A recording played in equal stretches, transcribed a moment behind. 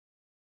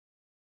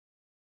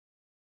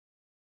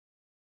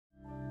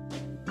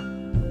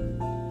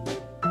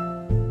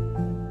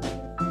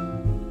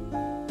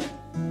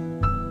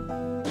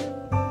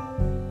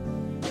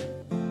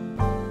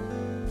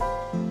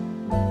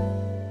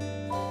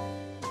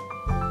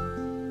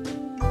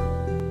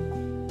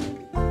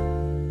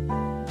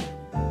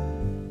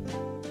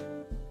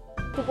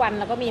ทุกๆวัน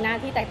เราก็มีหน้า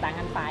ที่แตกต่าง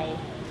กันไป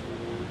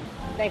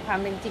ในความ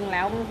เป็นจริงแ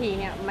ล้วบางที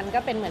เนี่ยมันก็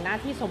เป็นเหมือนหน้า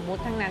ที่สมมุ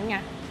ติทั้งนั้นไง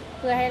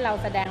เพื่อให้เรา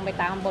แสดงไป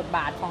ตามบทบ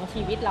าทของ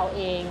ชีวิตเราเ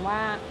องว่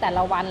าแต่ล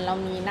ะวันเรา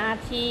มีหน้า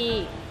ที่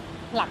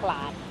หลากหล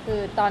ายคือ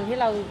ตอนที่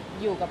เรา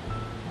อยู่กับ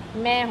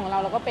แม่ของเรา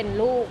เราก็เป็น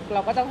ลูกเร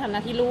าก็ต้องทำหน้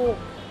าที่ลูก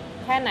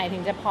แค่ไหนถึ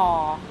งจะพอ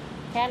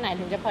แค่ไหน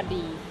ถึงจะพอ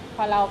ดีพ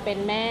อเราเป็น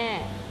แม่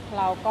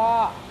เราก็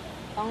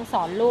ต้องส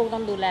อนลูกต้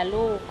องดูแล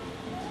ลูก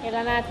แ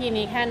ล้วหน้าที่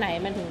นี้แค่ไหน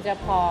มันถึงจะ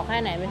พอแค่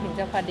ไหนมันถึง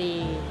จะพอดี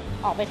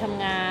ออกไปท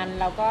ำงาน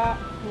เราก็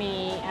มี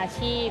อา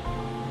ชีพ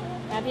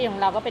หน้าที่ของ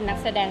เราก็เป็นนัก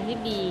แสดงที่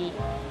ดี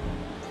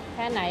แ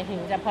ค่ไหนถึ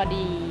งจะพอ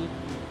ดี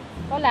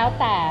ก็แล้ว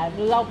แต่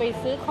เราไป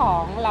ซื้อขอ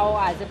งเรา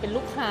อาจจะเป็น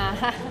ลูกค้า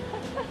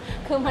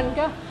คือมัน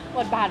ก็บ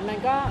ทบาทมัน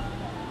ก็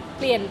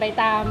เปลี่ยนไป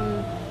ตาม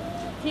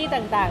ที่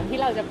ต่างๆที่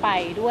เราจะไป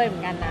ด้วยเหมื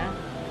อนกันนะ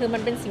คือมั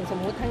นเป็นสิ่งสม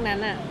มุติทั้งนั้น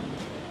อะ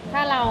ถ้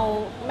าเรา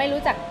ไม่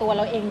รู้จักตัวเ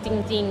ราเองจ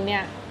ริงๆเนี่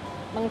ย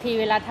บางที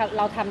เวลาเ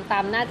ราทำตา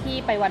มหน้าที่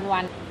ไปวั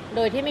นๆโด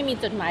ยที่ไม่มี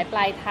จุดหมายปล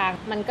ายทาง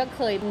มันก็เค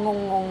ย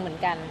งงๆเหมือน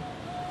กัน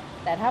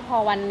แต่ถ้าพอ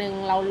วันหนึ่ง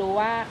เรารู้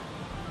ว่า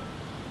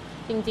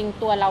จริง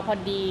ๆตัวเราพอ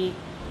ดี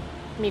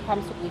มีความ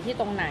สุขอยู่ที่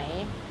ตรงไหน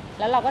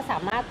แล้วเราก็สา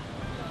มารถ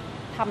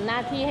ทำหน้า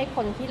ที่ให้ค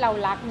นที่เรา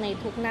รักใน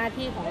ทุกหน้า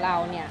ที่ของเรา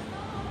เนี่ย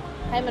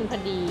ให้มันพอ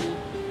ดี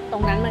ตร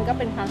งนั้นมันก็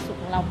เป็นความสุข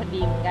ของเราพอ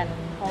ดีเหมือนกัน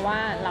เพราะว่า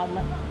เร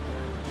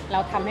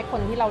าทำให้ค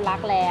นที่เรารัก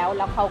แล้ว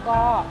เขา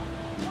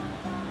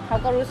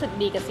ก็รู้สึก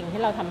ดีกับสิ่ง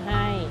ที่เราทำใ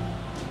ห้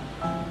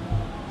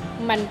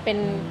มันเป็น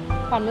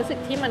ความรู้สึก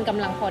ที่มันก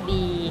ำลังพอ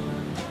ดี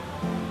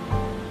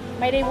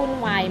ไม่ได้วุ่น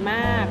วายม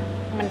าก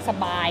มันส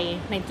บาย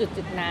ในจุ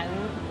ดนั้น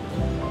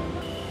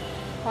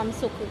ความ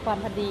สุขคือความ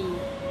พอดี